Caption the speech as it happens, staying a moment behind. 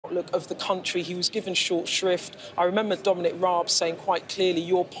outlook of the country. He was given short shrift. I remember Dominic Raab saying quite clearly,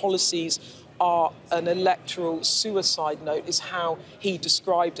 your policies are an electoral suicide note, is how he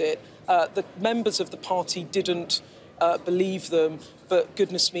described it. The members of the party didn't believe them, but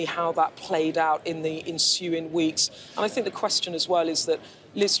goodness me, how that played out in the ensuing weeks. And I think the question as well is that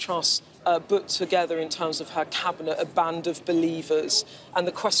Liz Truss put together, in terms of her cabinet, a band of believers. And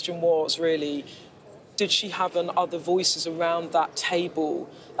the question was really, did she have other voices around that table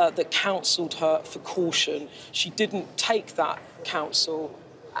that counselled her for caution? She didn't take that counsel,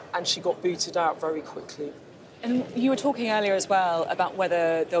 and she got booted out very quickly. And you were talking earlier as well about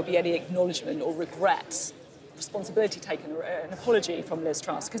whether there'll be any acknowledgement or regret, responsibility taken, or an apology from Liz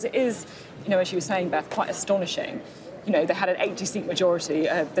Truss, because it is, as you were saying, Beth, quite astonishing. They had an 80-seat majority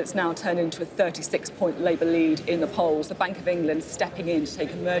that's now turned into a 36-point Labour lead in the polls. The Bank of England stepping in to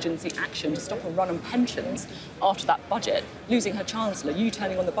take emergency action to stop a run on pensions after that budget, losing her Chancellor,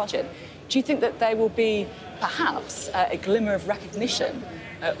 U-turning on the budget. Do you think that there will be perhaps a glimmer of recognition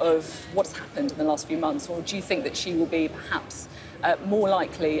of what's happened in the last few months, or do you think that she will be perhaps more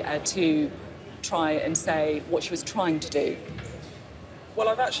likely to try and say what she was trying to do? Well,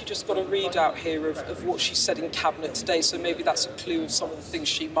 I've actually just got a readout here of what she said in Cabinet today, so maybe that's a clue of some of the things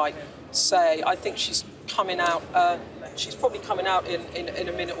she might say. I think she's coming out, she's probably coming out in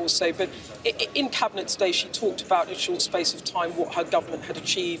a minute or so, but in Cabinet today she talked about, in a short space of time, what her government had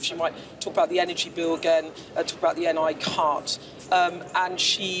achieved. She might talk about the energy bill again, talk about the NI cut, and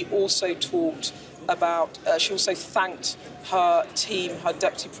she also talked about, she also thanked her team, her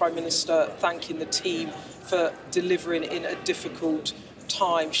Deputy Prime Minister, thanking the team for delivering in a difficult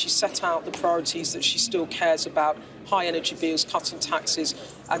time. She set out the priorities that she still cares about: high energy bills, cutting taxes,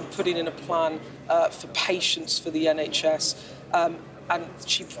 and putting in a plan for patience for the NHS. And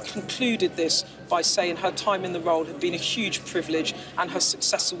she concluded this by saying her time in the role had been a huge privilege, and her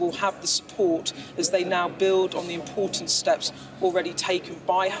successor will have the support as they now build on the important steps already taken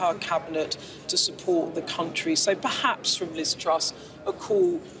by her cabinet to support the country. So perhaps from Liz Truss, a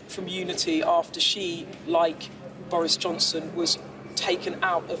call from unity after she, like Boris Johnson, was taken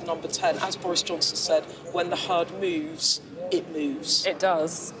out of number 10. As Boris Johnson said, when the herd moves, it moves. It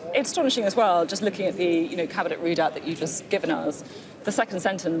does. It's astonishing as well, just looking at the cabinet readout that you've just given us. The second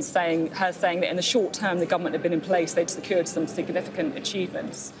sentence saying that in the short term the government had been in place, they'd secured some significant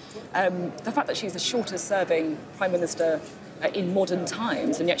achievements. The fact that she's the shortest serving Prime Minister in modern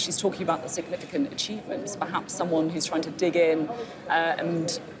times, and yet she's talking about the significant achievements, perhaps someone who's trying to dig in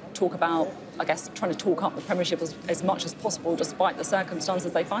and talk about, I guess, trying to talk up the Premiership as much as possible, despite the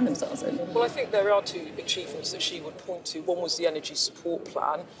circumstances they find themselves in. Well, I think there are two achievements that she would point to. One was the energy support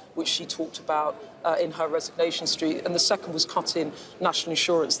plan, which she talked about in her resignation street, and the second was cutting national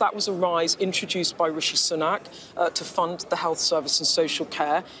insurance. That was a rise introduced by Rishi Sunak to fund the health service and social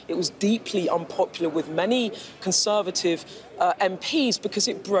care. It was deeply unpopular with many Conservative MPs because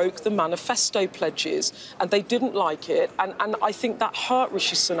it broke the manifesto pledges, and they didn't like it. And I think that hurt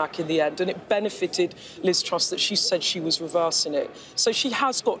Rishi Sunak in the end, and it benefited Liz Truss that she said she was reversing it. So she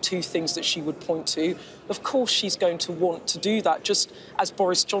has got two things that she would point to. Of course she's going to want to do that, just as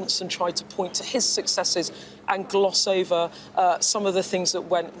Boris Johnson tried to point to his successes and gloss over some of the things that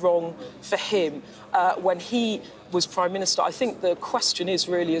went wrong for him when he was Prime Minister. I think the question is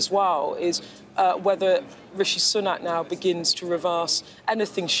really as well is whether Rishi Sunak now begins to reverse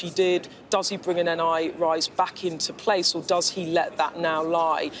anything she did. Does he bring an NI rise back into place, or does he let that now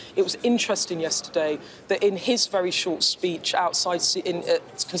lie? It was interesting yesterday that in his very short speech outside in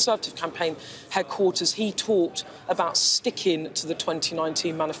Conservative campaign headquarters, he talked about sticking to the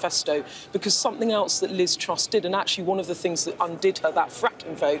 2019 manifesto, because something else that Liz Truss did, and actually one of the things that undid her, that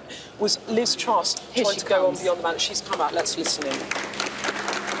fracking vote, was Liz Truss trying to go on beyond the man. She's come out. Let's listen in.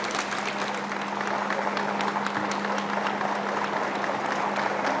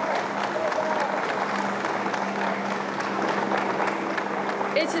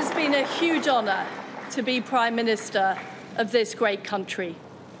 It has been a huge honour to be Prime Minister of this great country,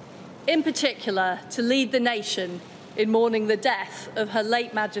 in particular to lead the nation in mourning the death of Her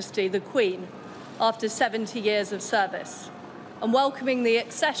late Majesty the Queen after 70 years of service, and welcoming the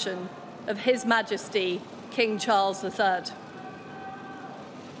accession of His Majesty King Charles III.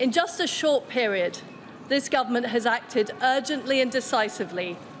 In just a short period, this government has acted urgently and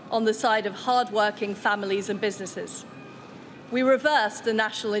decisively on the side of hard-working families and businesses. We reversed the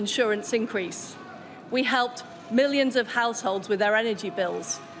national insurance increase. We helped millions of households with their energy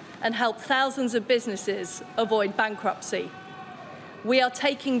bills and helped thousands of businesses avoid bankruptcy. We are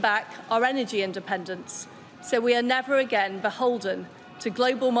taking back our energy independence, so we are never again beholden to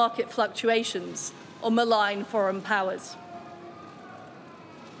global market fluctuations or malign foreign powers.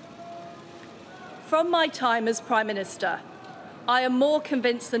 from my time as Prime Minister, I am more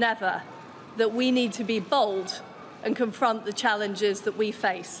convinced than ever that we need to be bold and confront the challenges that we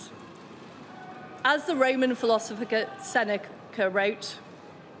face. As the Roman philosopher Seneca wrote,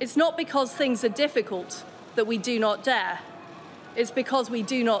 it's not because things are difficult that we do not dare. It's because we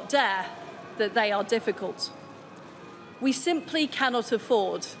do not dare that they are difficult. We simply cannot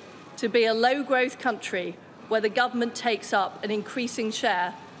afford to be a low-growth country where the government takes up an increasing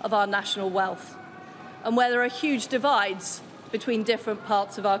share of our national wealth and where there are huge divides between different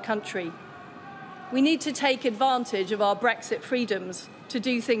parts of our country. We need to take advantage of our Brexit freedoms to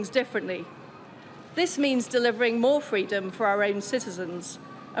do things differently. This means delivering more freedom for our own citizens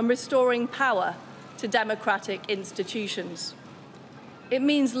and restoring power to democratic institutions. It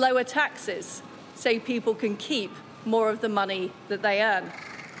means lower taxes so people can keep more of the money that they earn.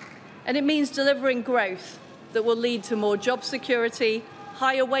 And it means delivering growth that will lead to more job security,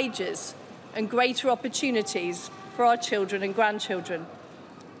 higher wages, and greater opportunities for our children and grandchildren.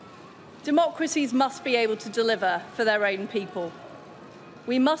 Democracies must be able to deliver for their own people.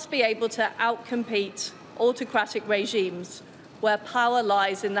 We must be able to outcompete autocratic regimes where power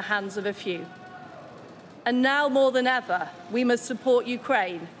lies in the hands of a few. And now more than ever, we must support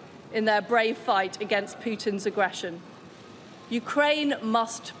Ukraine in their brave fight against Putin's aggression. Ukraine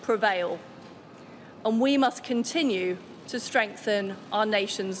must prevail, and we must continue to strengthen our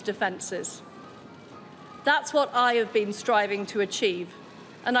nation's defences. That's what I have been striving to achieve,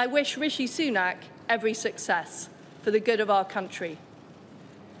 and I wish Rishi Sunak every success for the good of our country.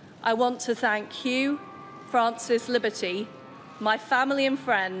 I want to thank Hugh, Francis, Liberty, my family and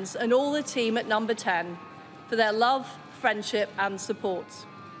friends, and all the team at Number 10 for their love, friendship and support.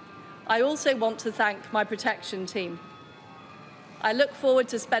 I also want to thank my protection team. I look forward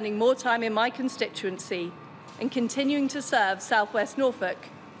to spending more time in my constituency and continuing to serve South West Norfolk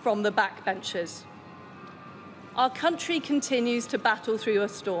from the backbenches. Our country continues to battle through a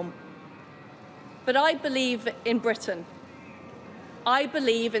storm. But I believe in Britain. I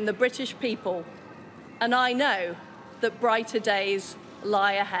believe in the British people, and I know that brighter days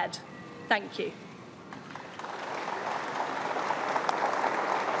lie ahead. Thank you.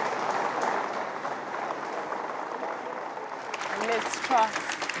 Liz Truss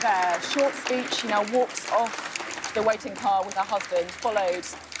there. Short speech. She now walks off the waiting car with her husband, followed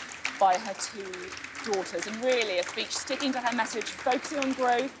by her two daughters. And really a speech sticking to her message, focusing on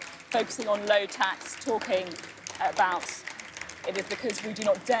growth, focusing on low tax, talking about it is because we do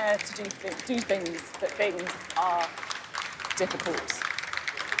not dare to do things that things are difficult.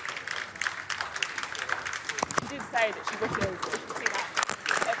 She did say that she wishes we should see that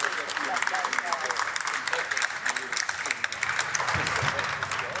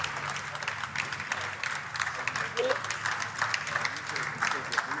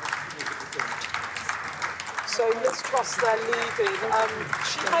So Liz Truss, they're leaving.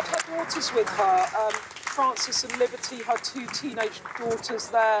 She had her daughters with her, Francis and Liberty, her two teenage daughters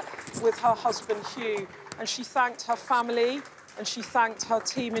there with her husband Hugh. And she thanked her family and she thanked her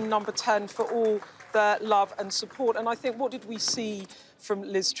team in Number 10 for all their love and support. And I think, what did we see from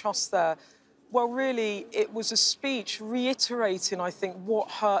Liz Truss there? Well, really, it was a speech reiterating, I think,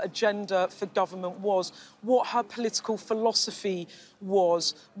 what her agenda for government was, what her political philosophy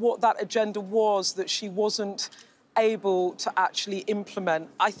was, what that agenda was that she wasn't able to actually implement.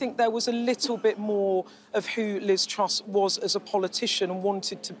 I think there was a little bit more of who Liz Truss was as a politician and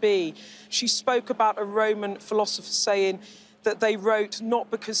wanted to be. She spoke about a Roman philosopher saying that they wrote,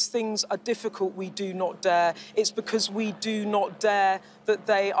 not because things are difficult we do not dare, it's because we do not dare that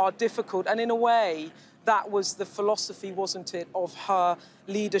they are difficult. And in a way, that was the philosophy, wasn't it, of her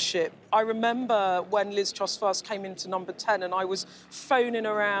leadership. I remember when Liz Truss first came into Number 10 and I was phoning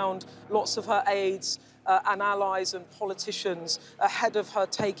around lots of her aides and allies and politicians ahead of her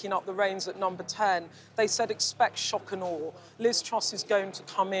taking up the reins at Number 10. They said, expect shock and awe. Liz Truss is going to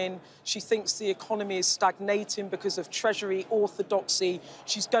come in. She thinks the economy is stagnating because of Treasury orthodoxy.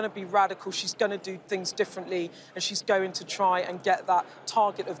 She's going to be radical. She's going to do things differently. And she's going to try and get that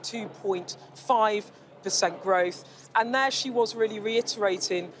target of 2.5% growth. And there she was really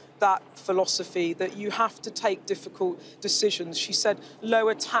reiterating that philosophy, that you have to take difficult decisions. She said,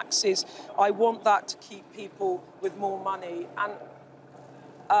 lower taxes, I want that to keep people with more money. And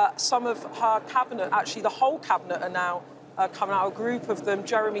some of her cabinet, actually the whole cabinet, are now coming out, a group of them.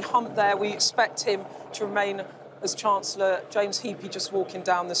 Jeremy Hunt there, we expect him to remain as Chancellor. James Heappey just walking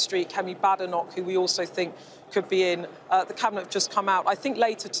down the street. Kemi Badenoch, who we also think could be in. The cabinet have just come out. I think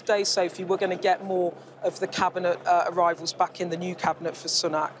later today, Sophie, we're going to get more of the cabinet arrivals back in the new cabinet for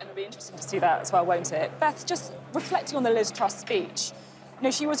Sunak. And it'll be interesting to see that as well, won't it? Beth, just reflecting on the Liz Truss speech, You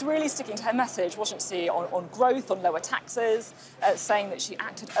know, she was really sticking to her message, wasn't she, on growth, on lower taxes, saying that she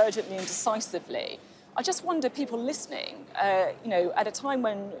acted urgently and decisively. I just wonder, people listening, you know, at a time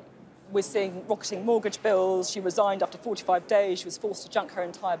when we're seeing rocketing mortgage bills, she resigned after 45 days, she was forced to junk her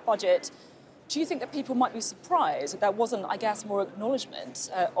entire budget. Do you think that people might be surprised that there wasn't, I guess, more acknowledgement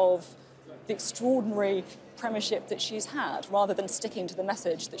of the extraordinary premiership that she's had, rather than sticking to the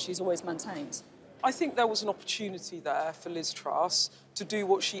message that she's always maintained? I think there was an opportunity there for Liz Truss to do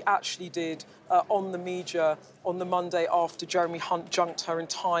what she actually did on the media on the Monday after Jeremy Hunt junked her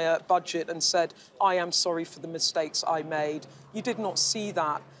entire budget and said, "I am sorry for the mistakes I made." You did not see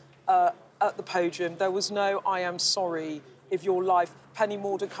that at the podium. There was no "I am sorry" if your life... Penny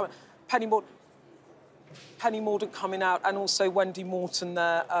Mordaunt coming out, and also Wendy Morton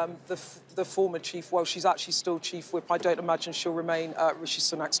there, the former chief. Well, she's actually still chief whip. I don't imagine she'll remain Rishi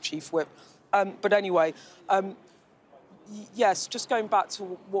Sunak's chief whip. But anyway, yes, just going back to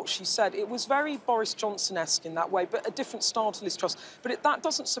what she said, it was very Boris Johnson-esque in that way, but a different style to Liz Truss. But that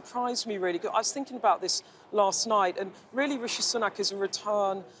doesn't surprise me, really. I was thinking about this last night, and really Rishi Sunak is a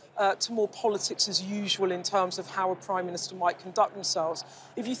return to more politics as usual in terms of how a Prime Minister might conduct themselves.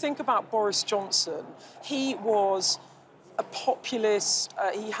 If you think about Boris Johnson, he was a populist,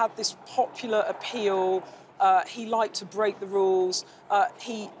 he had this popular appeal, he liked to break the rules,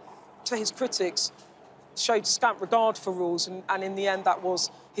 he, to his critics, showed scant regard for rules, and in the end that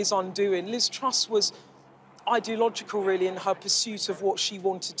was his undoing. Liz Truss was ideological, really, in her pursuit of what she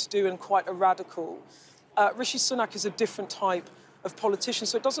wanted to do, and quite a radical. Rishi Sunak is a different type of politician,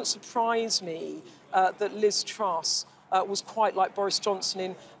 so it doesn't surprise me that Liz Truss was quite like Boris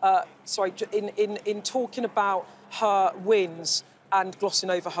Johnson in talking about her wins and glossing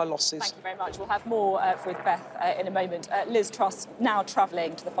over her losses. Thank you very much. We'll have more with Beth in a moment. Liz Truss now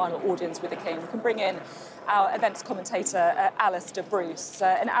travelling to the final audience with the King. We can bring in our events commentator, Alistair Bruce.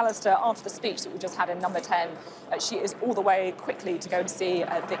 And Alistair, after the speech that we just had in number 10, she is all the way quickly to go and see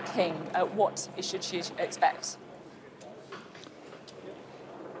the King. What should she expect?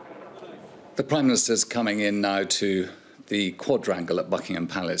 The Prime Minister's coming in now to the quadrangle at Buckingham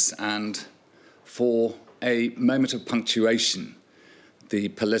Palace, and for a moment of punctuation, the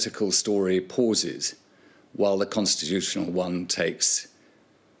political story pauses while the constitutional one takes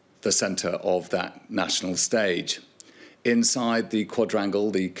the centre of that national stage. Inside the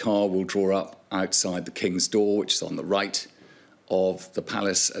quadrangle, the car will draw up outside the King's door, which is on the right of the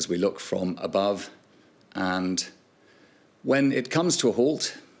palace as we look from above. And when it comes to a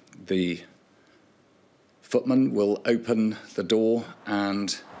halt, the footman will open the door,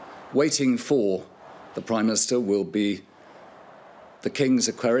 and waiting for the Prime Minister will be the King's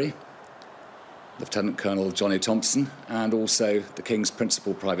equerry, Lieutenant Colonel Johnny Thompson, and also the King's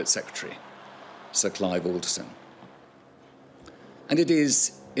principal private secretary, Sir Clive Alderson. And it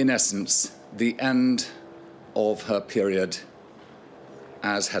is, in essence, the end of her period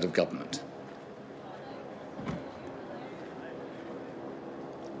as head of government.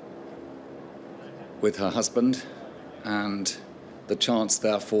 With her husband, and the chance,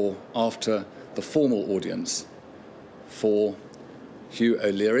 therefore, after the formal audience, for Hugh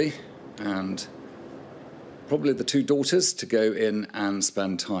O'Leary and probably the two daughters to go in and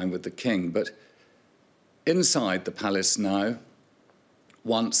spend time with the King. But inside the palace now,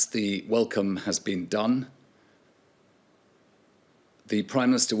 once the welcome has been done, the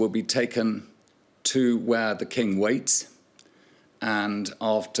Prime Minister will be taken to where the King waits, and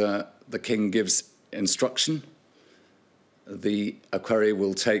after the King gives instruction, the equerry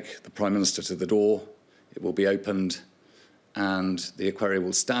will take the Prime Minister to the door, it will be opened, and the equerry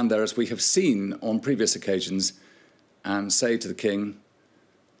will stand there, as we have seen on previous occasions, and say to the King,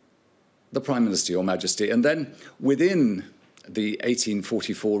 "The Prime Minister, Your Majesty." And then within the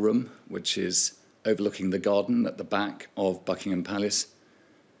 1844 room, which is overlooking the garden at the back of Buckingham Palace,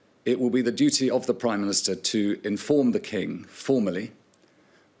 it will be the duty of the Prime Minister to inform the King formally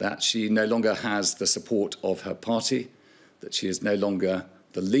that she no longer has the support of her party, that she is no longer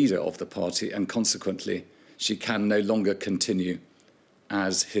the leader of the party, and consequently she can no longer continue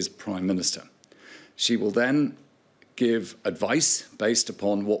as his Prime Minister. She will then give advice based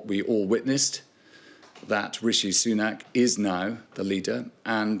upon what we all witnessed, that Rishi Sunak is now the leader,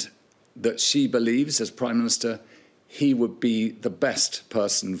 and that she believes, as Prime Minister, he would be the best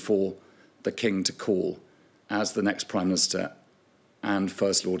person for the King to call as the next Prime Minister and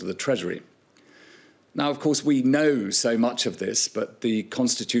First Lord of the Treasury. Now, of course, we know so much of this, but the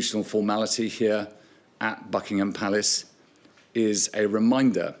constitutional formality here at Buckingham Palace is a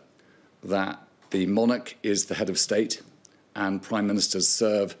reminder that the monarch is the head of state and Prime Ministers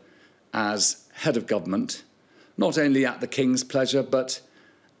serve as head of government, not only at the King's pleasure, but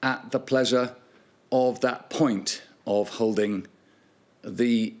at the pleasure of that point of holding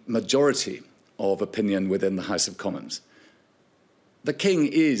the majority of opinion within the House of Commons. The King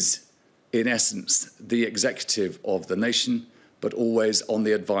is, in essence, the executive of the nation, but always on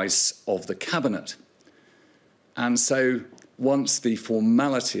the advice of the Cabinet. And so once the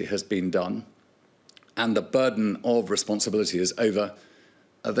formality has been done and the burden of responsibility is over,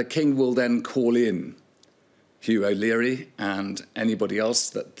 the King will then call in Hugh O'Leary and anybody else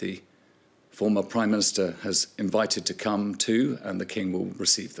that the former Prime Minister has invited to come to, and the King will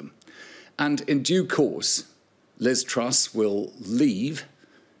receive them. And in due course, Liz Truss will leave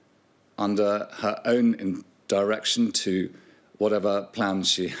under her own direction to whatever plans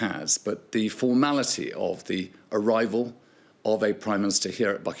she has. But the formality of the arrival of a Prime Minister here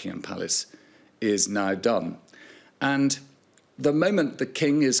at Buckingham Palace is now done. And the moment the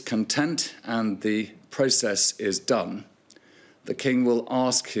King is content and the process is done, the King will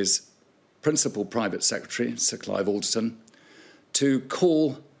ask his principal private secretary, Sir Clive Alderton, to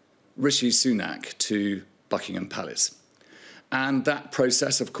call Rishi Sunak to Buckingham Palace. And that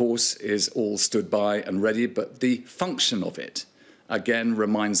process, of course, is all stood by and ready, but the function of it, again,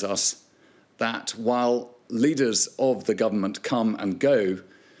 reminds us that while leaders of the government come and go,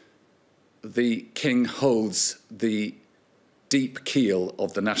 the King holds the deep keel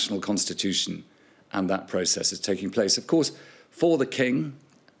of the national constitution, and that process is taking place. Of course, for the King,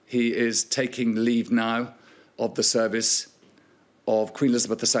 he is taking leave now of the service of Queen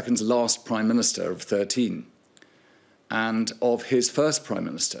Elizabeth II's last Prime Minister of 13 and of his first Prime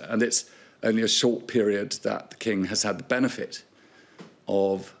Minister. And it's only a short period that the King has had the benefit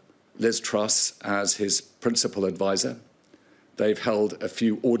of Liz Truss as his principal advisor. They've held a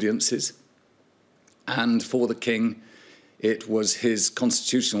few audiences. And for the King, it was his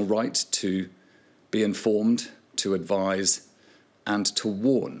constitutional right to be informed, to advise, and to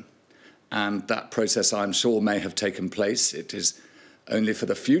warn. And that process, I'm sure, may have taken place. It is only for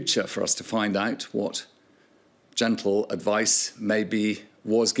the future for us to find out what gentle advice maybe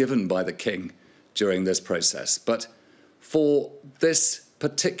was given by the King during this process. But for this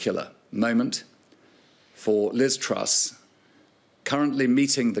particular moment, for Liz Truss, currently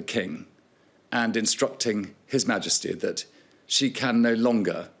meeting the King and instructing His Majesty that she can no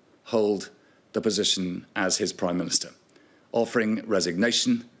longer hold the position as his Prime Minister, offering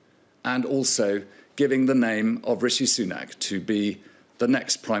resignation and also giving the name of Rishi Sunak to be the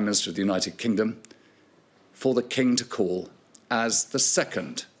next Prime Minister of the United Kingdom, for the King to call as the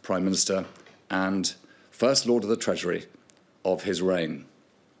second Prime Minister and First Lord of the Treasury of his reign.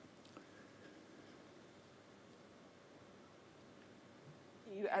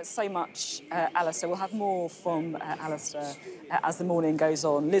 So much, Alistair. We'll have more from Alistair as the morning goes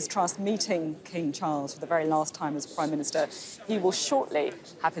on. Liz Truss meeting King Charles for the very last time as Prime Minister. He will shortly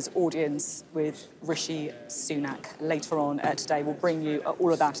have his audience with Rishi Sunak later on today. We'll bring you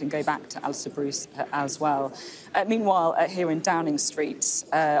all of that and go back to Alistair Bruce as well. Meanwhile, here in Downing Street,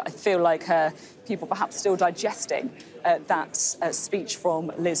 I feel like people perhaps still digesting that speech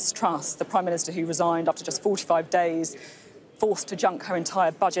from Liz Truss, the Prime Minister who resigned after just 45 days, forced to junk her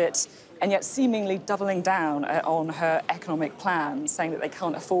entire budget, and yet seemingly doubling down on her economic plans, saying that they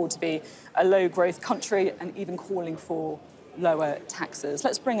can't afford to be a low-growth country and even calling for lower taxes.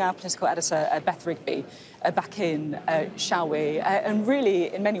 Let's bring our political editor, Beth Rigby, back in, shall we? And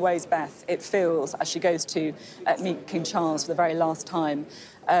really, in many ways, Beth, it feels, as she goes to meet King Charles for the very last time,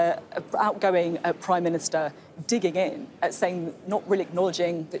 outgoing Prime Minister digging in, saying, not really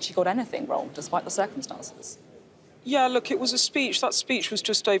acknowledging that she got anything wrong, despite the circumstances. Yeah, look, it was a speech. That speech was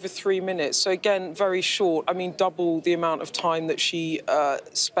just over 3 minutes. So, again, very short. I mean, double the amount of time that she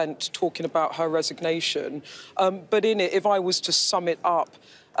spent talking about her resignation. But in it, if I was to sum it up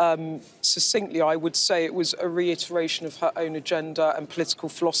succinctly, I would say it was a reiteration of her own agenda and political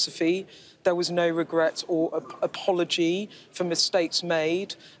philosophy. There was no regret or apology for mistakes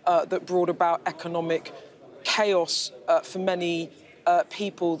made that brought about economic chaos for many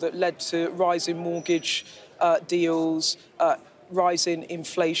people that led to rising mortgage deals, rising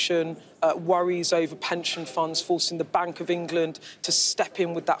inflation, worries over pension funds, forcing the Bank of England to step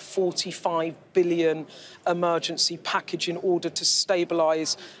in with that £45 billion emergency package in order to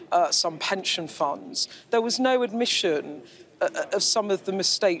stabilise some pension funds. There was no admission of some of the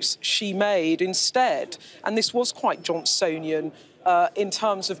mistakes she made instead, and this was quite Johnsonian in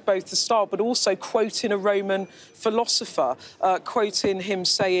terms of both the style, but also quoting a Roman philosopher, quoting him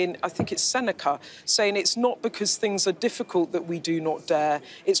saying, I think it's Seneca, saying it's not because things are difficult that we do not dare,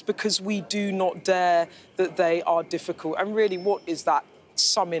 it's because we do not dare that they are difficult. And really, what is that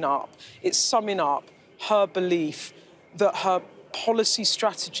summing up? It's summing up her belief that her policy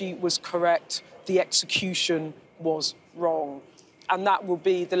strategy was correct, the execution was wrong. And that will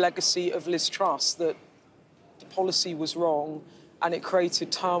be the legacy of Liz Truss, that the policy was wrong and it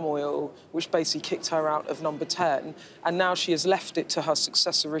created turmoil, which basically kicked her out of number 10. And now she has left it to her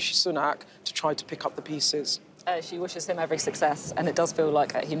successor, Rishi Sunak, to try to pick up the pieces. She wishes him every success, and it does feel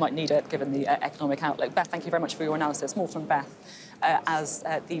like he might need it, given the economic outlook. Beth, thank you very much for your analysis. More from Beth as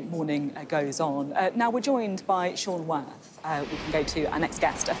the morning goes on. Now, we're joined by Sean Worth. We can go to our next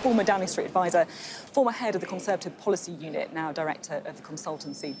guest, a former Downing Street advisor, former head of the Conservative Policy Unit, now director of the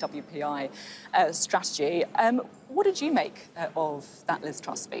consultancy WPI Strategy. What did you make of that Liz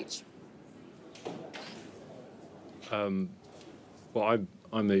Truss speech? Well,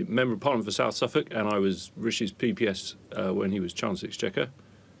 I'm a Member of Parliament for South Suffolk, and I was Rishi's PPS when he was Chancellor Exchequer.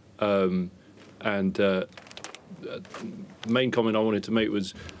 The main comment I wanted to make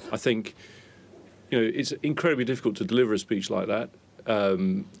was, I think, it's incredibly difficult to deliver a speech like that.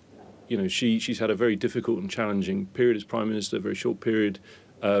 She's had a very difficult and challenging period as Prime Minister, a very short period.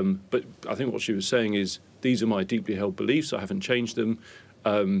 But I think what she was saying is, these are my deeply held beliefs, I haven't changed them,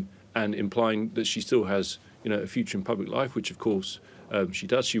 and implying that she still has, a future in public life, which of course she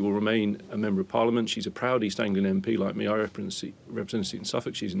does. She will remain a Member of Parliament. She's a proud East Anglian MP like me. I represent a seat in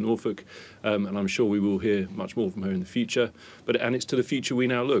Suffolk. She's in Norfolk, and I'm sure we will hear much more from her in the future. And it's to the future we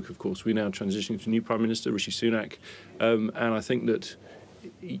now look, of course. We're now transitioning to a new Prime Minister, Rishi Sunak, and I think that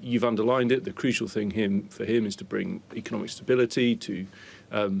you've underlined it. The crucial thing for him is to bring economic stability, to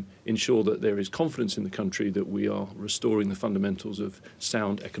ensure that there is confidence in the country that we are restoring the fundamentals of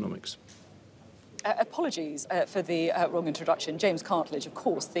sound economics. Apologies for the wrong introduction. James Cartledge, of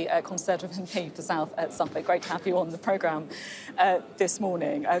course, the Conservative MP for South Suffolk. Great to have you on the programme this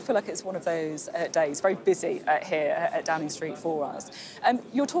morning. I feel like it's one of those days, very busy here at Downing Street for us.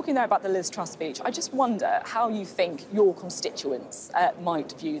 You're talking there about the Liz Truss speech. I just wonder how you think your constituents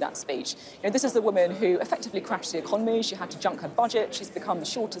might view that speech. This is the woman who effectively crashed the economy. She had to junk her budget. She's become the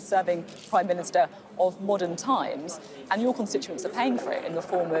shortest-serving Prime Minister of modern times, and your constituents are paying for it in the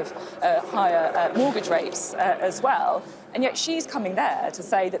form of higher mortgage rates as well. And yet she's coming there to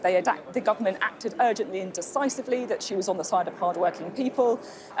say that the government acted urgently and decisively, that she was on the side of hard-working people,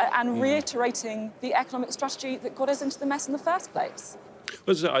 and reiterating the economic strategy that got us into the mess in the first place.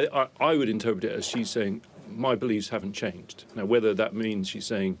 Well, I would interpret it as she's saying, my beliefs haven't changed. Now, whether that means she's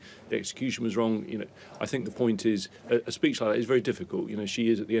saying the execution was wrong, I think the point is a speech like that is very difficult. She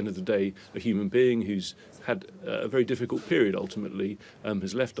is, at the end of the day, a human being who's had a very difficult period, ultimately,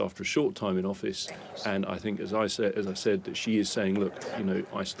 has left after a short time in office. And I think, as I said, that she is saying, look,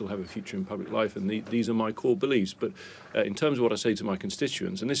 I still have a future in public life, and these are my core beliefs. But in terms of what I say to my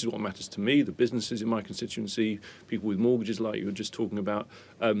constituents, and this is what matters to me, the businesses in my constituency, people with mortgages like you were just talking about,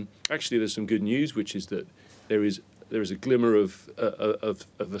 actually there's some good news, which is that there is a glimmer of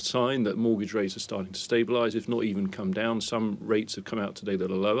a sign that mortgage rates are starting to stabilise, if not even come down. Some rates have come out today that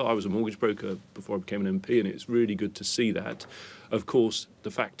are lower. I was a mortgage broker before I became an MP, and it's really good to see that. Of course,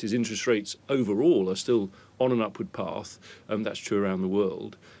 the fact is interest rates overall are still on an upward path, and that's true around the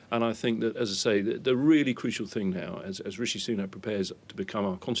world. And I think that, as I say, the really crucial thing now, as Rishi Sunak prepares to become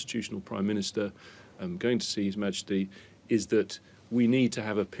our constitutional Prime Minister, going to see His Majesty, is that we need to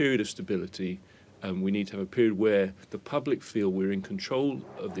have a period of stability. We need to have a period where the public feel we're in control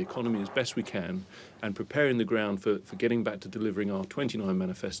of the economy as best we can, and preparing the ground for getting back to delivering our 29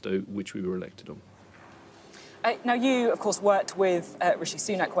 manifesto, which we were elected on. Now, you, of course, worked with Rishi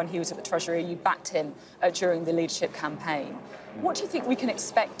Sunak when he was at the Treasury. You backed him during the leadership campaign. What do you think we can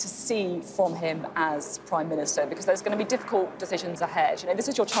expect to see from him as Prime Minister? Because there's going to be difficult decisions ahead. This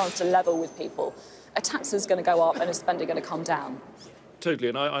is your chance to level with people. A tax is going to go up and a spending going to come down. Totally,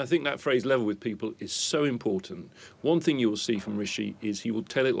 and I think that phrase, level with people, is so important. One thing you will see from Rishi is he will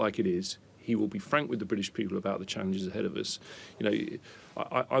tell it like it is. He will be frank with the British people about the challenges ahead of us.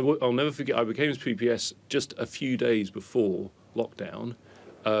 I'll never forget, I became his PPS just a few days before lockdown,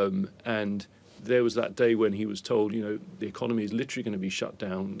 and there was that day when he was told, the economy is literally going to be shut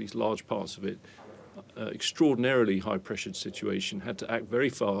down, these large parts of it. Extraordinarily high-pressured situation, had to act very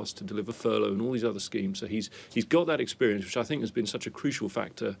fast to deliver furlough and all these other schemes. So he's got that experience, which I think has been such a crucial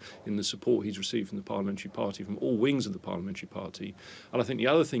factor in the support he's received from the Parliamentary Party, from all wings of the Parliamentary Party. And I think the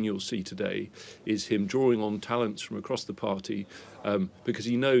other thing you'll see today is him drawing on talents from across the party, because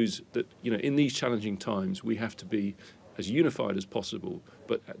he knows that, in these challenging times, we have to be as unified as possible.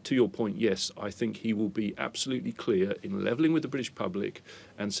 But to your point, yes, I think he will be absolutely clear in levelling with the British public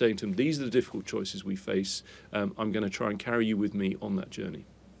and saying to them, these are the difficult choices we face. I'm going to try and carry you with me on that journey.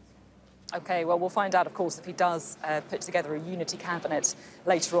 OK, well, we'll find out, of course, if he does put together a unity cabinet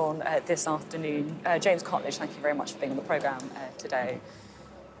later on this afternoon. James Cartledge, thank you very much for being on the programme today.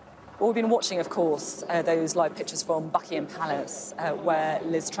 Well, we've been watching, of course, those live pictures from Buckingham Palace, where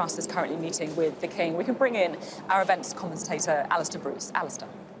Liz Truss is currently meeting with the King. We can bring in our events commentator, Alistair Bruce. Alistair.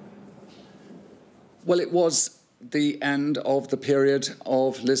 Well, it was the end of the period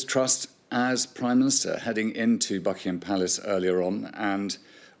of Liz Truss as Prime Minister, heading into Buckingham Palace earlier on and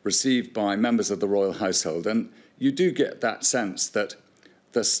received by members of the royal household. And you do get that sense that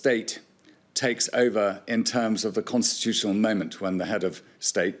the state takes over in terms of the constitutional moment when the head of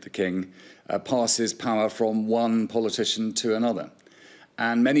state, the King, passes power from one politician to another.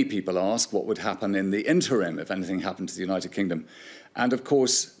 And many people ask what would happen in the interim if anything happened to the United Kingdom. And of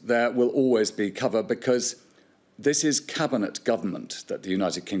course, there will always be cover because this is cabinet government that the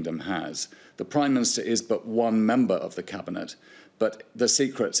United Kingdom has. The Prime Minister is but one member of the cabinet, but the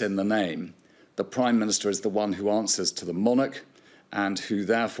secret's in the name. The Prime Minister is the one who answers to the monarch and who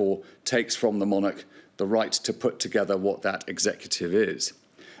therefore takes from the monarch the right to put together what that executive is.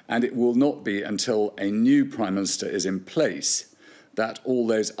 And it will not be until a new Prime Minister is in place that all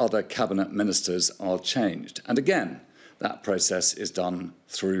those other cabinet ministers are changed. And again, that process is done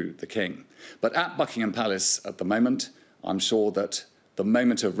through the King. But at Buckingham Palace at the moment, I'm sure that the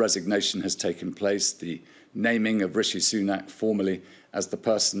moment of resignation has taken place, the naming of Rishi Sunak formally as the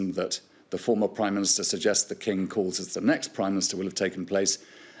person that the former Prime Minister suggests the King calls as the next Prime Minister will have taken place.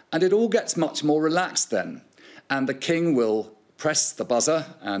 And it all gets much more relaxed then. And the King will press the buzzer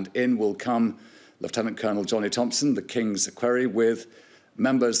and in will come Lieutenant Colonel Johnny Thompson, the King's equerry, with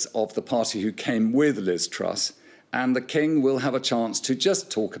members of the party who came with Liz Truss. And the King will have a chance to just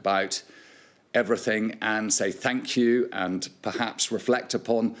talk about everything and say thank you and perhaps reflect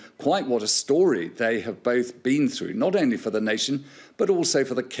upon quite what a story they have both been through, not only for the nation, but also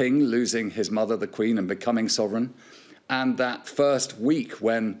for the King losing his mother, the Queen, and becoming sovereign. And that first week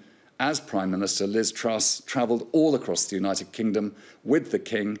when, as Prime Minister, Liz Truss travelled all across the United Kingdom with the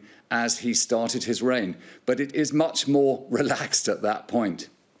King as he started his reign. But it is much more relaxed at that point.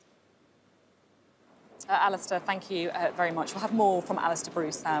 Alistair, thank you very much. We'll have more from Alistair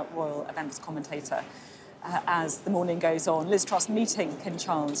Bruce, our royal events commentator, as the morning goes on. Liz Truss meeting King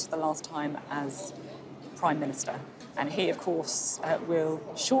Charles for the last time as Prime Minister. And he, of course, will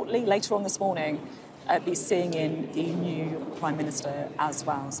shortly, later on this morning, be seeing in the new Prime Minister as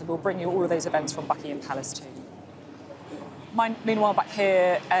well. So we'll bring you all of those events from Buckingham Palace too. Meanwhile, back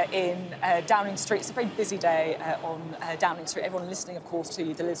here in Downing Street, it's a very busy day on Downing Street. Everyone listening, of course,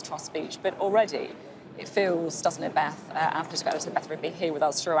 to the Liz Truss speech, but already it feels, doesn't it, Beth, our political editor Beth will be here with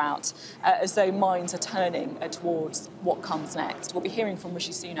us throughout, as though minds are turning towards what comes next. We'll be hearing from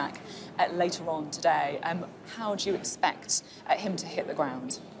Rishi Sunak later on today. How do you expect him to hit the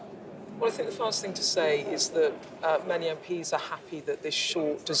ground? Well, I think the first thing to say is that many MPs are happy that this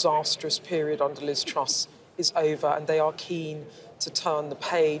short, disastrous period under Liz Truss is over, and they are keen to turn the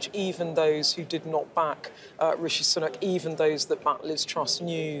page. Even those who did not back Rishi Sunak, even those that backed Liz Truss,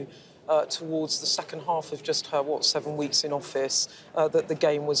 knew towards the second half of just her, 7 weeks in office, that the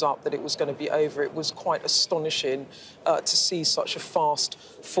game was up, that it was going to be over. It was quite astonishing to see such a fast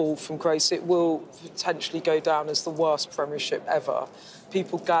fall from grace. It will potentially go down as the worst premiership ever.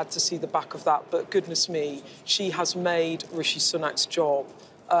 People glad to see the back of that, but goodness me, she has made Rishi Sunak's job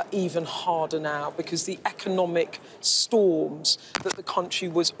even harder now, because the economic storms that the country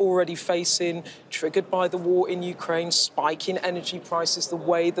was already facing, triggered by the war in Ukraine, spiking energy prices, the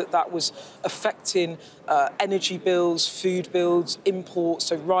way that that was affecting energy bills, food bills, imports,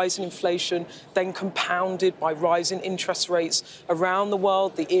 so rising inflation, then compounded by rising interest rates around the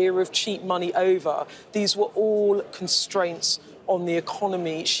world, the era of cheap money over. These were all constraints on the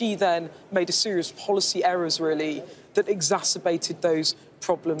economy. She then made a series of policy errors, really, that exacerbated those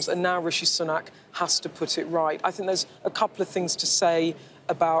problems, and now Rishi Sunak has to put it right. I think there's a couple of things to say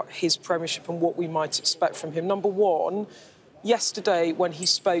about his premiership and what we might expect from him. Number one, yesterday when he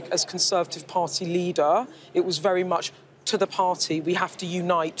spoke as Conservative Party leader, it was very much to the party, we have to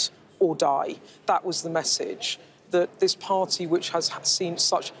unite or die. That was the message, that this party, which has seen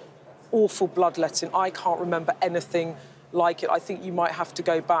such awful bloodletting, I can't remember anything like it. I think you might have to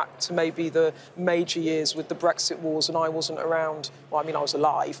go back to maybe the major years with the Brexit wars, and I wasn't around. Well, I mean, I was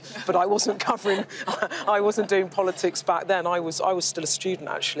alive, but I wasn't covering. I wasn't doing politics back then. I was still a student,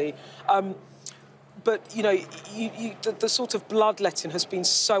 actually. But you know, the sort of bloodletting has been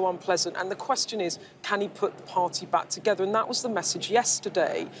so unpleasant, and the question is, can he put the party back together? And that was the message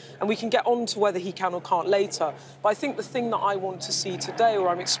yesterday. And we can get on to whether he can or can't later. But I think the thing that I want to see today, or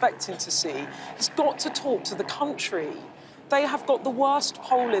I'm expecting to see, he's got to talk to the country. they have got the worst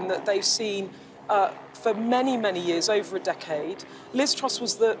polling that they've seen for many, many years, over a decade. Liz Truss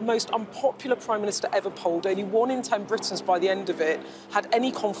was the most unpopular Prime Minister ever polled. Only 1 in 10 Britons by the end of it had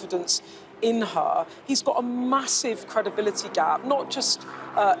any confidence in her. He's got a massive credibility gap, not just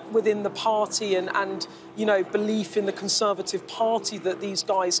within the party and you know, belief in the Conservative Party that these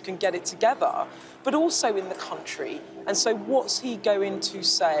guys can get it together, but also in the country. And so what's he going to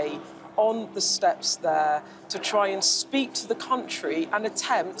say on the steps there to try and speak to the country and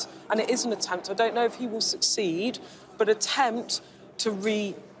attempt, and it is an attempt, I don't know if he will succeed, but attempt to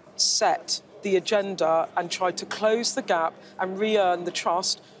reset the agenda and try to close the gap and re-earn the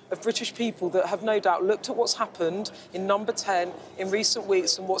trust of British people that have no doubt looked at what's happened in Number 10 in recent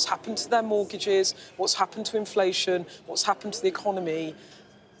weeks and what's happened to their mortgages, what's happened to inflation, what's happened to the economy.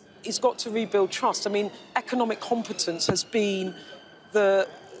 He's got to rebuild trust. I mean, economic competence has been the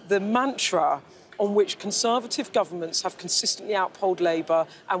mantra on which Conservative governments have consistently outpolled Labour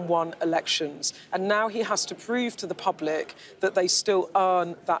and won elections. And now he has to prove to the public that they still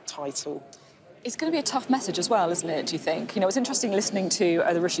earn that title. It's going to be a tough message as well, isn't it, do you think? You know, it's interesting listening to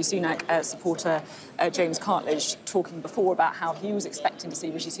the Rishi Sunak supporter, James Cartledge, talking before about how he was expecting to see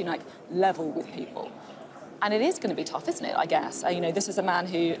Rishi Sunak level with people. And it is going to be tough, isn't it, I guess? You know, this is a man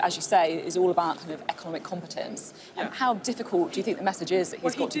who, as you say, is all about kind of economic competence. And how difficult do you think the message is that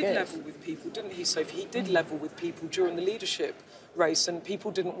he's got to give? Well, he did level with people, didn't he, Sophie? He did level with people during the leadership race, and people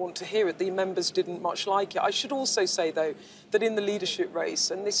didn't want to hear it. The members didn't much like it. I should also say, though, that in the leadership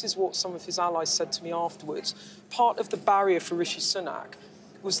race, and this is what some of his allies said to me afterwards, part of the barrier for Rishi Sunak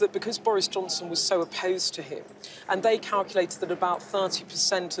was that because Boris Johnson was so opposed to him, and they calculated that about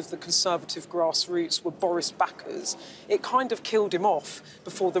 30% of the Conservative grassroots were Boris backers, it kind of killed him off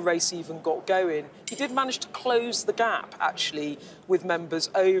before the race even got going. He did manage to close the gap, actually, with members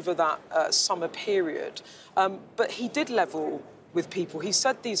over that summer period, but he did level with people. He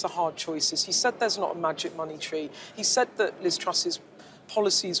said these are hard choices. He said there's not a magic money tree. He said that Liz Truss's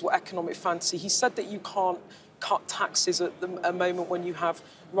policies were economic fantasy. He said that you can't cut taxes at a moment when you have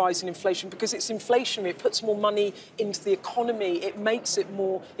rising inflation because it's inflationary. It puts more money into the economy. It makes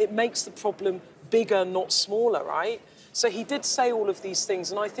the problem bigger, not smaller, right? So he did say all of these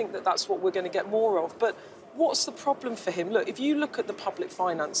things, and I think that that's what we're going to get more of. But what's the problem for him? Look, if you look at the public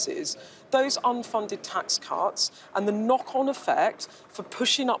finances, those unfunded tax cuts and the knock-on effect for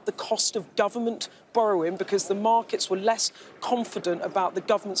pushing up the cost of government borrowing because the markets were less confident about the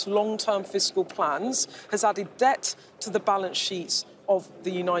government's long-term fiscal plans has added debt to the balance sheets of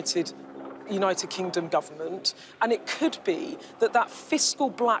the United Kingdom government, and it could be that that fiscal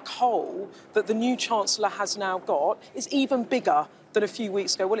black hole that the new Chancellor has now got is even bigger than a few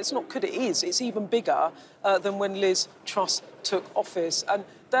weeks ago. Well, it's not could, it is. It's even bigger than when Liz Truss took office. And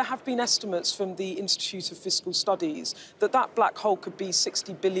there have been estimates from the Institute of Fiscal Studies that that black hole could be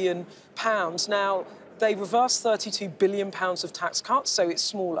 £60 billion. Now, they reversed £32 billion of tax cuts, so it's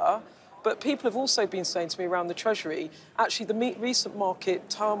smaller. But people have also been saying to me around the Treasury, actually, the recent market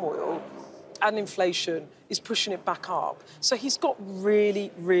turmoil and inflation is pushing it back up. So he's got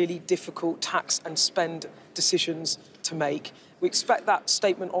really, really difficult tax and spend decisions to make. We expect that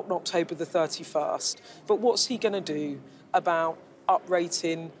statement on October the 31st. But what's he going to do about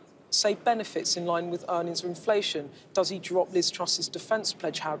uprating, say, benefits in line with earnings or inflation? Does he drop Liz Truss's defence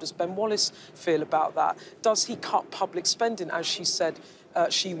pledge? How does Ben Wallace feel about that? Does he cut public spending, as she said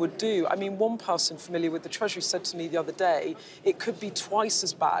she would do? I mean, one person familiar with the Treasury said to me the other day, it could be twice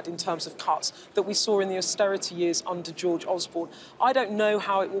as bad in terms of cuts that we saw in the austerity years under George Osborne. I don't know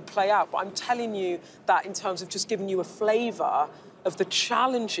how it will play out, but I'm telling you that in terms of just giving you a flavour of the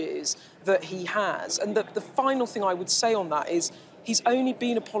challenges that he has. And the final thing I would say on that is he's only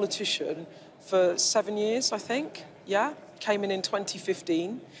been a politician for 7 years, I think, yeah? Came in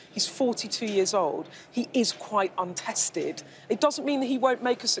 2015. He's 42 years old. He is quite untested. It doesn't mean that he won't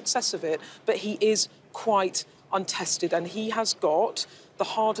make a success of it, but he is quite untested, and he has got the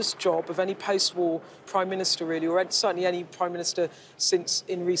hardest job of any post-war Prime Minister, really, or certainly any Prime Minister since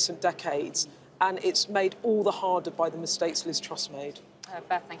in recent decades. And it's made all the harder by the mistakes Liz Truss made.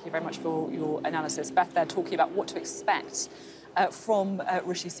 Beth, thank you very much for your analysis. Beth there talking about what to expect from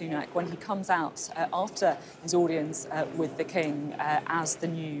Rishi Sunak when he comes out after his audience with the King as the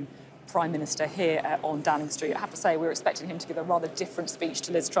new Prime Minister here on Downing Street. I have to say, we were expecting him to give a rather different speech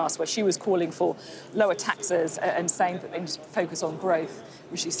to Liz Truss, where she was calling for lower taxes and saying that they need to focus on growth.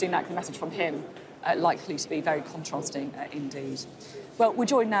 Rishi Sunak, the message from him, likely to be very contrasting indeed. Well, we're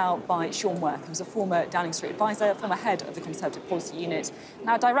joined now by Sean Worth, who's a former Downing Street advisor, former head of the Conservative Policy Unit,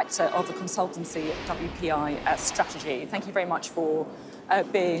 now director of the consultancy WPI Strategy. Thank you very much for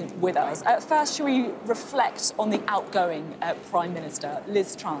being with us. First, shall we reflect on the outgoing Prime Minister,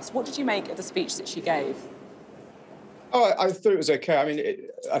 Liz Truss? What did you make of the speech that she gave? Oh, I thought it was okay. I mean,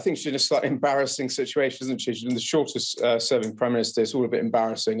 I think she's in a slightly embarrassing situation, isn't she? She's been the shortest serving Prime Minister. It's all a bit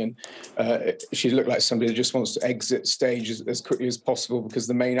embarrassing. And she looked like somebody that just wants to exit stage as quickly as possible because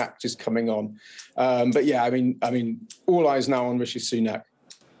the main act is coming on. But yeah, I mean, all eyes now on Rishi Sunak.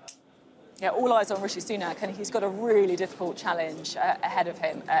 Yeah, all eyes on Rishi Sunak, and he's got a really difficult challenge ahead of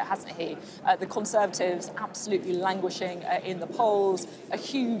him, hasn't he? The Conservatives absolutely languishing in the polls, a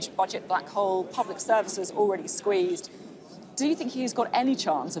huge budget black hole, public services already squeezed. Do you think he's got any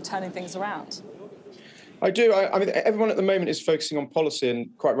chance of turning things around? I do. I mean, everyone at the moment is focusing on policy,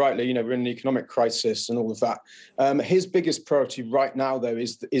 and quite rightly, you know, we're in an economic crisis and all of that. His biggest priority right now, though,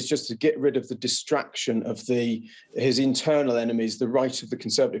 is just to get rid of the distraction of his internal enemies, the right of the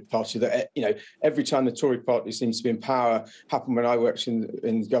Conservative Party. That, you know, every time the Tory Party seems to be in power, happened when I worked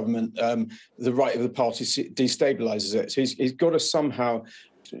in government, the right of the party destabilises it. So he's got to somehow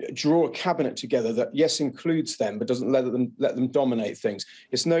draw a cabinet together that, yes, includes them, but doesn't let them dominate things.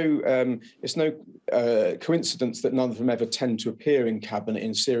 It's no coincidence that none of them ever tend to appear in cabinet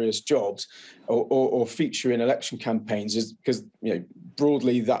in serious jobs or feature in election campaigns, is because, you know,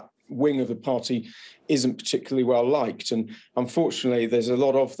 broadly that wing of the party isn't particularly well liked, and unfortunately there's a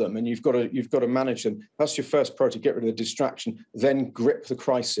lot of them, and you've got to manage them. That's your first priority: get rid of the distraction, then grip the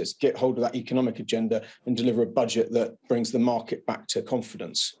crisis, get hold of that economic agenda, and deliver a budget that brings the market back to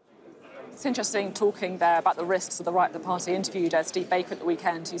confidence. It's interesting talking there about the risks of the right of the party. Interviewed Steve Baker at the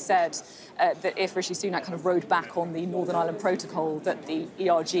weekend, who said that if Rishi Sunak kind of rode back on the Northern Ireland Protocol, that the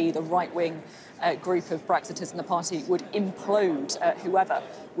ERG, the right-wing group of Brexiters in the party, would implode whoever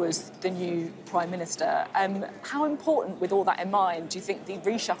was the new Prime Minister. How important, with all that in mind, do you think the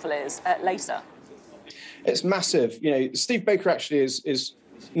reshuffle is later? It's massive. You know, Steve Baker actually is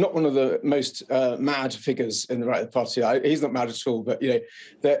not one of the most mad figures in the right of the party. He's not mad at all, but, you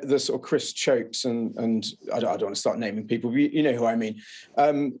know, the sort of Chris Chopes and I don't want to start naming people, but you know who I mean.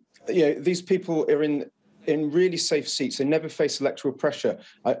 You know, these people are in really safe seats. They never face electoral pressure.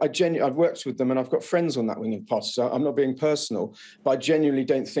 I've worked with them, and I've got friends on that wing of the party, so I'm not being personal, but I genuinely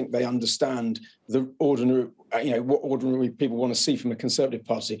don't think they understand the ordinary, you know, what ordinary people want to see from a Conservative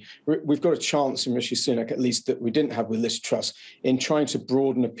Party. We've got a chance in Rishi Sunak, at least, that we didn't have with Liz Truss, in trying to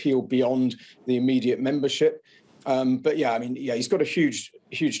broaden appeal beyond the immediate membership. But yeah, I mean, yeah, he's got a huge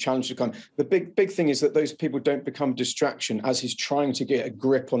challenge to come. The big thing is that those people don't become a distraction as he's trying to get a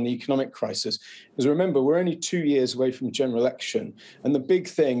grip on the economic crisis. Because remember, we're only 2 years away from the general election. And the big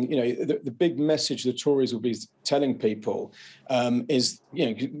thing, you know, the big message the Tories will be telling people is, you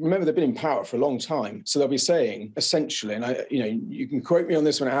know, remember, they've been in power for a long time. So they'll be saying, essentially, and you know, you can quote me on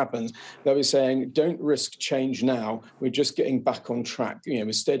this when it happens, they'll be saying, don't risk change now. We're just getting back on track. You know,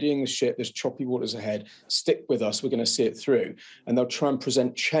 we're steadying the ship. There's choppy waters ahead. Stick with us. We're going to see it through. And they'll try and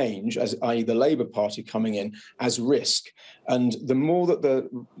present change, as i.e. the Labour Party coming in, as risk. And the more that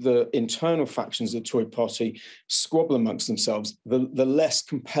the internal factions of the Tory Party squabble amongst themselves, the less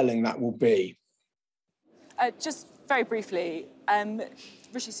compelling that will be. Just very briefly,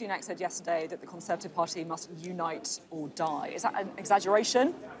 Rishi Sunak said yesterday that the Conservative Party must unite or die. Is that an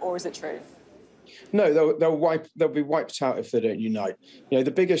exaggeration, or is it true? No, they'll be wiped out if they don't unite. You know, the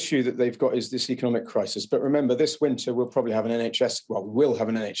big issue that they've got is this economic crisis. But remember, this winter we'll probably have an NHS. Well, we will have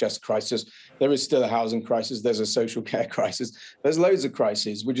an NHS crisis. There is still a housing crisis. There's a social care crisis. There's loads of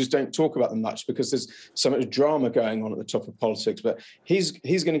crises. We just don't talk about them much because there's so much drama going on at the top of politics. But he's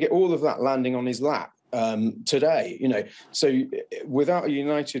going to get all of that landing on his lap today. You know, so without a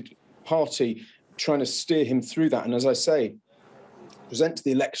united party trying to steer him through that, and as I say, present to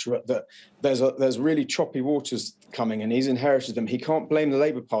the electorate that there's really choppy waters coming, and he's inherited them. He can't blame the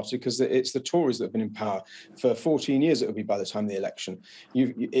Labour Party because it's the Tories that have been in power for 14 years. It will be by the time of the election.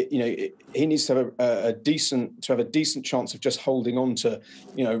 He needs to have a decent chance of just holding on to,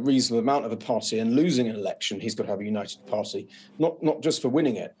 you know, a reasonable amount of a party and losing an election. He's got to have a united party, not just for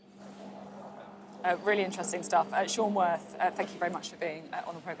winning it. Really interesting stuff. Sean Worth, thank you very much for being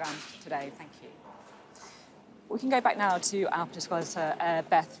on the programme today. Thank you. We can go back now to our political editor,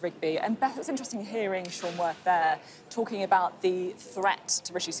 Beth Rigby. And Beth, it was interesting hearing Sean Worth there talking about the threat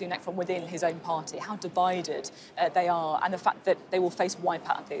to Rishi Sunak from within his own party, how divided they are, and the fact that they will face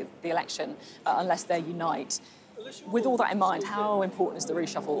wipeout at the election unless they unite. With all that in mind, how important is the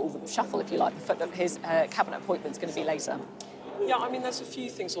reshuffle, or the shuffle, if you like, the fact that his cabinet appointment is going to be later? Yeah, I mean, there's a few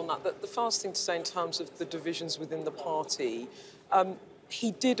things on that. The first thing to say in terms of the divisions within the party,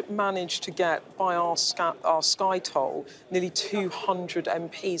 he did manage to get, by our Sky toll, nearly 200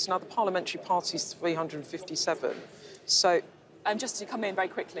 MPs. Now, the parliamentary party is 357. So Just to come in very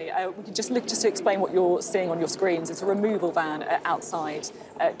quickly, we can just look just to explain what you're seeing on your screens. It's a removal van outside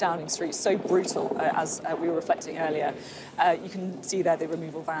Downing Street, so brutal, as we were reflecting earlier. You can see there the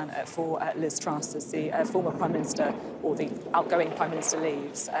removal van for Liz Truss as the former Prime Minister, or the outgoing Prime Minister,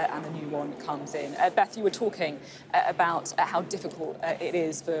 leaves and the new one comes in. Beth, you were talking about how difficult it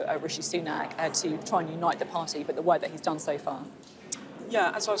is for Rishi Sunak to try and unite the party, but the work that he's done so far.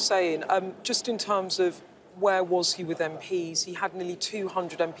 Yeah, as I was saying, just in terms of where was he with MPs? He had nearly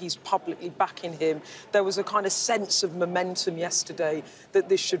 200 MPs publicly backing him. There was a kind of sense of momentum yesterday that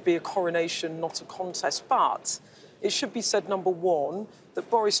this should be a coronation, not a contest. But it should be said, number one, that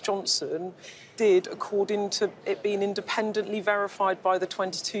Boris Johnson did, according to it being independently verified by the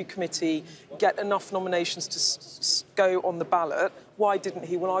 22 committee, get enough nominations to go on the ballot. Why didn't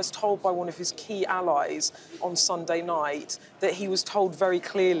he? Well, I was told by one of his key allies on Sunday night that he was told very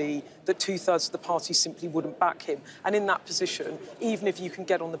clearly that 2/3 of the party simply wouldn't back him. And in that position, even if you can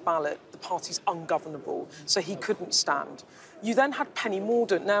get on the ballot, the party's ungovernable. So he couldn't stand. You then had Penny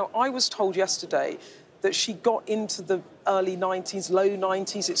Mordaunt. Now, I was told yesterday that she got into the early 90s, low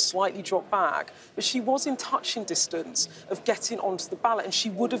 90s, it slightly dropped back, but she was in touching distance of getting onto the ballot, and she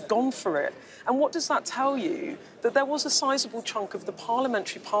would have gone for it. And what does that tell you? That there was a sizable chunk of the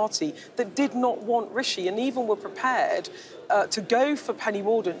parliamentary party that did not want Rishi, and even were prepared to go for Penny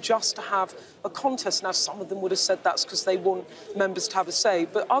Mordaunt just to have a contest. Now, some of them would have said that's because they want members to have a say,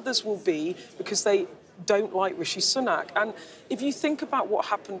 but others will be because they don't like Rishi Sunak. And if you think about what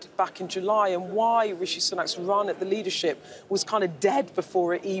happened back in July and why Rishi Sunak's run at the leadership was kind of dead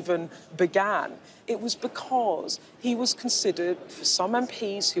before it even began, it was because he was considered, for some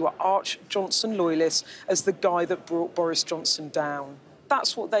MPs who are arch Johnson loyalists, as the guy that brought Boris Johnson down.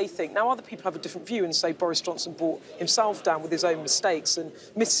 That's what they think. Now, other people have a different view and say Boris Johnson brought himself down with his own mistakes and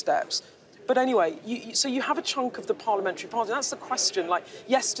missteps. But anyway, so you have a chunk of the parliamentary party. That's the question. Like,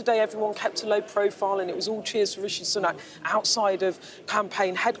 yesterday, everyone kept a low profile and it was all cheers for Rishi Sunak outside of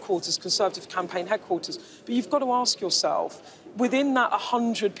campaign headquarters, Conservative campaign headquarters. But you've got to ask yourself, within that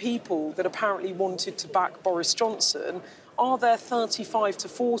 100 people that apparently wanted to back Boris Johnson, are there 35 to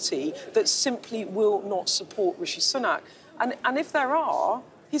 40 that simply will not support Rishi Sunak? And if there are,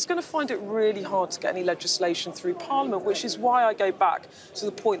 he's going to find it really hard to get any legislation through Parliament, which is why I go back to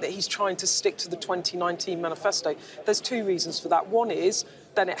the point that he's trying to stick to the 2019 manifesto. There's two reasons for that. One is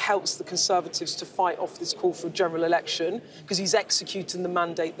then it helps the Conservatives to fight off this call for a general election because he's executing the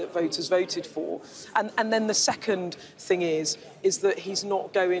mandate that voters voted for. And then the second thing is that he's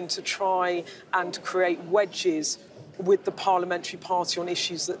not going to try and create wedges with the parliamentary party on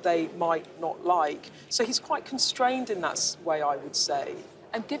issues that they might not like. So he's quite constrained in that way, I would say.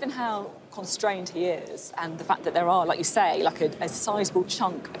 And given how constrained he is and the fact that there are, like you say, like a sizable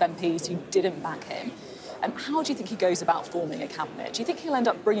chunk of MPs who didn't back him, how do you think he goes about forming a cabinet? Do you think he'll end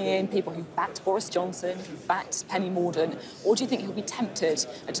up bringing in people who backed Boris Johnson, who backed Penny Mordaunt, or do you think he'll be tempted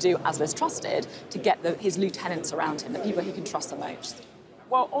to do, as Liz Truss did, to get his lieutenants around him, the people he can trust the most?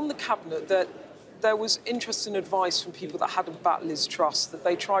 Well, on the cabinet, there was interesting advice from people that hadn't backed Liz Truss that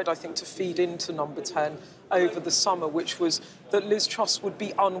they tried, I think, to feed into Number 10 over the summer, which was that Liz Truss would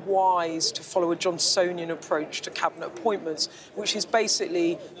be unwise to follow a Johnsonian approach to cabinet appointments, which is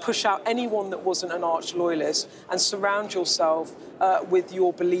basically push out anyone that wasn't an arch loyalist and surround yourself with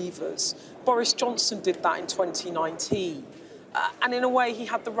your believers. Boris Johnson did that in 2019. And in a way, he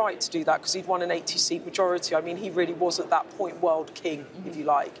had the right to do that because he'd won an 80-seat majority. I mean, he really was at that point world king, if you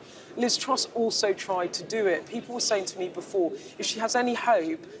like. Liz Truss also tried to do it. People were saying to me before, if she has any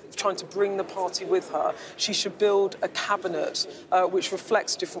hope of trying to bring the party with her, she should build a cabinet which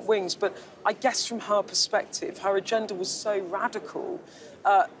reflects different wings. But I guess from her perspective, her agenda was so radical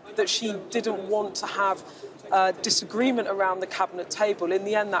that she didn't want to have disagreement around the cabinet table. In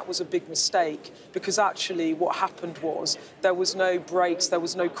the end, that was a big mistake because actually what happened was there was no breaks, there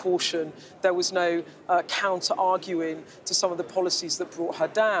was no caution, there was no counter-arguing to some of the policies that brought her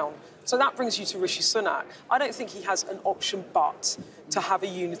down. So that brings you to Rishi Sunak. I don't think he has an option but to have a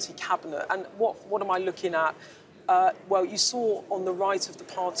unity cabinet. And what am I looking at? Well, you saw on the right of the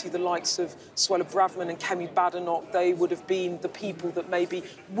party the likes of Suella Braverman and Kemi Badenoch. They would have been the people that maybe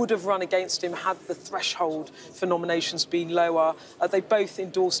would have run against him had the threshold for nominations been lower. They both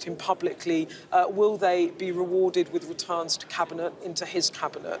endorsed him publicly. Will they be rewarded with returns to cabinet, into his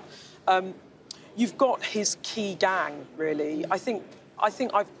cabinet? You've got his key gang, really.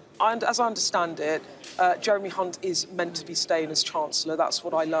 As I understand it, Jeremy Hunt is meant to be staying as Chancellor. That's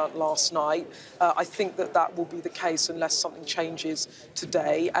what I learnt last night. I think that will be the case unless something changes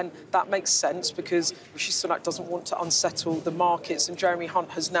today. And that makes sense because Rishi Sunak doesn't want to unsettle the markets and Jeremy Hunt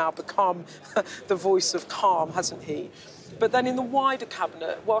has now become the voice of calm, hasn't he? But then in the wider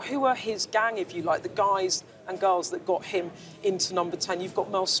cabinet, well, who are his gang, if you like, the guys and girls that got him into number 10? You've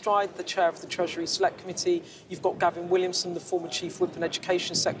got Mel Stride, the chair of the Treasury Select Committee. You've got Gavin Williamson, the former Chief Whip and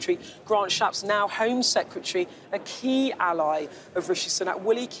Education Secretary. Grant Shapps, now Home Secretary, a key ally of Rishi Sunak.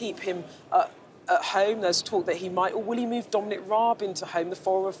 Will he keep him at home? There's talk that he might. Or will he move Dominic Raab into home, the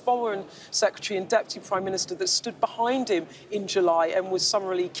former Foreign Secretary and Deputy Prime Minister that stood behind him in July and was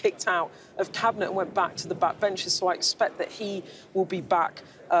summarily kicked out of cabinet and went back to the back benches? So I expect that he will be back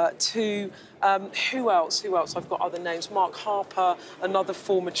too. Who else? I've got other names. Mark Harper, another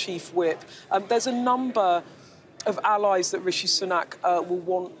former Chief Whip. There's a number of allies that Rishi Sunak will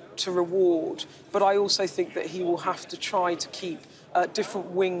want to reward, but I also think that he will have to try to keep different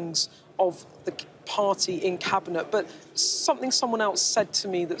wings of the party in cabinet. But something someone else said to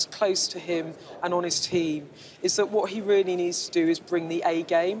me that's close to him and on his team is that what he really needs to do is bring the A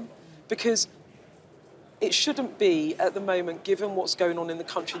game, because it shouldn't be, at the moment, given what's going on in the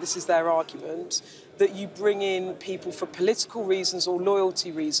country, this is their argument, that you bring in people for political reasons or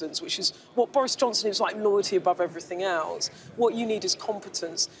loyalty reasons, which is what Boris Johnson is, like loyalty above everything else. What you need is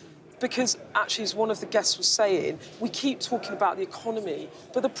competence. Because, actually, as one of the guests was saying, we keep talking about the economy,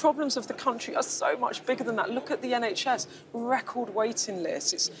 but the problems of the country are so much bigger than that. Look at the NHS, record waiting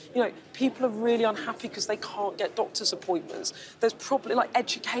lists. It's, you know, people are really unhappy because they can't get doctor's appointments. There's probably, like,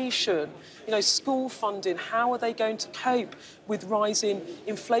 education, you know, school funding. How are they going to cope with rising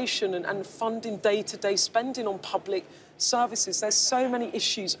inflation and funding day-to-day spending on public services? There's so many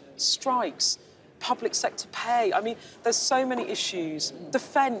issues. Strikes, public sector pay. I mean, there's so many issues.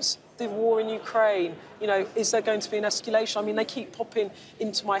 Defence, the war in Ukraine, you know, is there going to be an escalation? I mean, they keep popping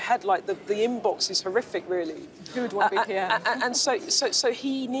into my head, like the inbox is horrific, really. Who would want BPM? And so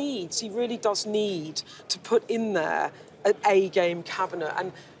he really does need to put in there an A-game cabinet.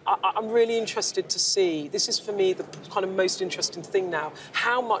 And I'm really interested to see, this is for me the kind of most interesting thing now,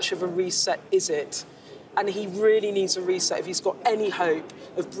 how much of a reset is it? And he really needs a reset if he's got any hope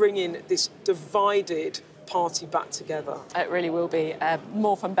of bringing this divided party back together. It really will be.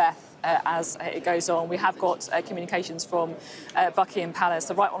 More from Beth as it goes on. We have got communications from Buckingham Palace.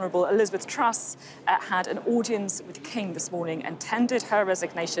 The Right Honourable Elizabeth Truss had an audience with the King this morning and tendered her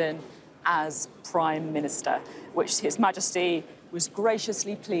resignation as Prime Minister, which His Majesty was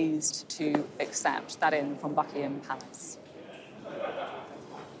graciously pleased to accept. That in from Buckingham Palace.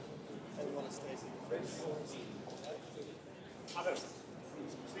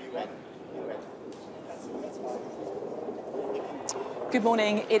 Good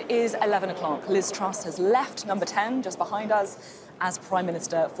morning. It is 11 o'clock. Liz Truss has left number 10, just behind us, as Prime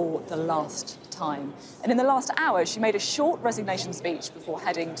Minister for the last time. And in the last hour, she made a short resignation speech before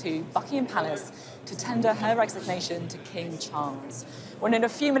heading to Buckingham Palace to tender her resignation to King Charles. When in a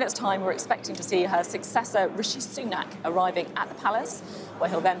few minutes' time, we're expecting to see her successor, Rishi Sunak, arriving at the palace, where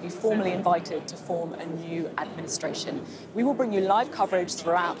he'll then be formally invited to form a new administration. We will bring you live coverage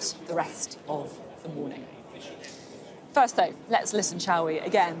throughout the rest of the morning. First, though, let's listen, shall we,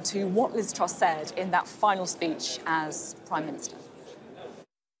 again to what Liz Truss said in that final speech as Prime Minister.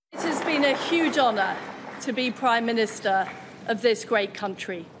 It has been a huge honour to be Prime Minister of this great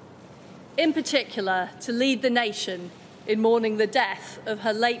country, in particular to lead the nation in mourning the death of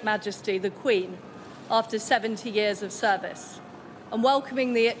Her late Majesty the Queen after 70 years of service, and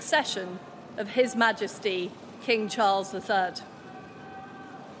welcoming the accession of His Majesty King Charles III.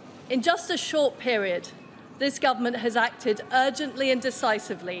 In just a short period, this government has acted urgently and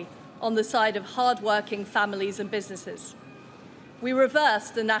decisively on the side of hard-working families and businesses. We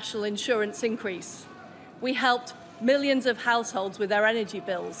reversed the national insurance increase. We helped millions of households with their energy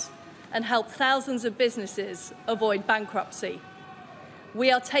bills and helped thousands of businesses avoid bankruptcy.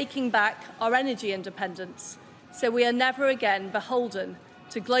 We are taking back our energy independence, so we are never again beholden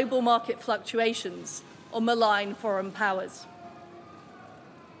to global market fluctuations or malign foreign powers.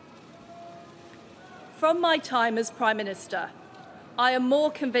 From my time as Prime Minister, I am more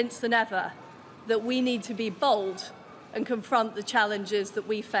convinced than ever that we need to be bold and confront the challenges that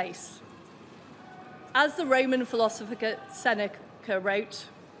we face. As the Roman philosopher Seneca wrote,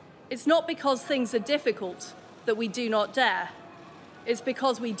 it's not because things are difficult that we do not dare. It's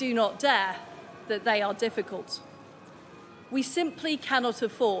because we do not dare that they are difficult. We simply cannot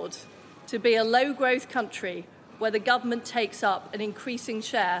afford to be a low-growth country where the government takes up an increasing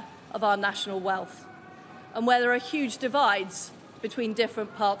share of our national wealth, and where there are huge divides between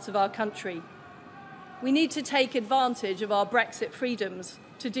different parts of our country. We need to take advantage of our Brexit freedoms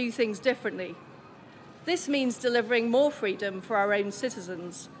to do things differently. This means delivering more freedom for our own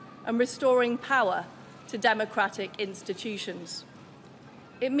citizens and restoring power to democratic institutions.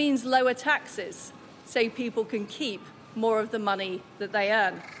 It means lower taxes so people can keep more of the money that they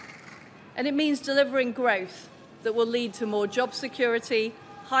earn. And it means delivering growth that will lead to more job security,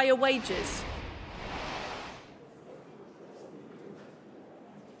 higher wages.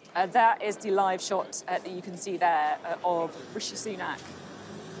 That is the live shot that you can see there of Rishi Sunak.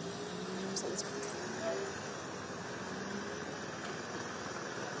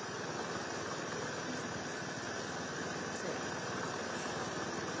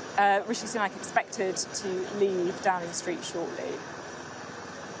 Rishi Sunak expected to leave Downing Street shortly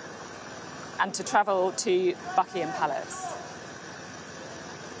and to travel to Buckingham Palace.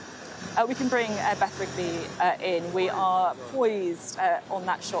 We can bring Beth Wrigley in. We are poised on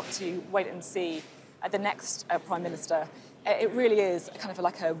that shot to wait and see the next Prime Minister. It really is kind of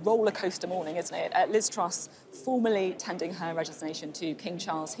like a roller coaster morning, isn't it? Liz Truss formally tendering her resignation to King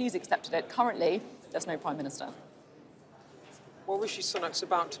Charles. He's accepted it. Currently, there's no Prime Minister. Well, Rishi Sunak's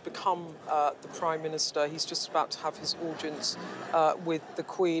about to become the Prime Minister. He's just about to have his audience with the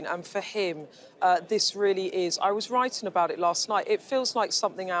Queen. And for him, this really is... I was writing about it last night. It feels like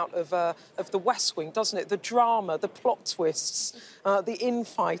something out of the West Wing, doesn't it? The drama, the plot twists, the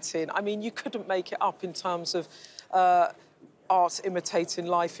infighting. I mean, you couldn't make it up in terms of... art imitating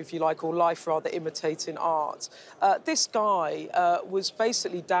life, if you like, or life rather imitating art. This guy was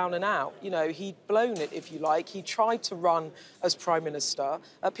basically down and out. You know, he'd blown it, if you like. He tried to run as Prime Minister.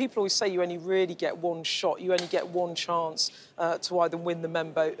 People always say you only really get one shot. You only get one chance to either win the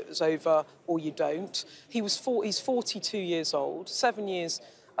members over or you don't. He's 42 years old, 7 years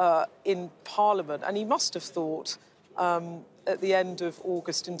in Parliament, and he must have thought at the end of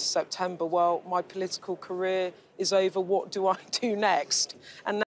August into September, well, my political career is over. What do I do next? And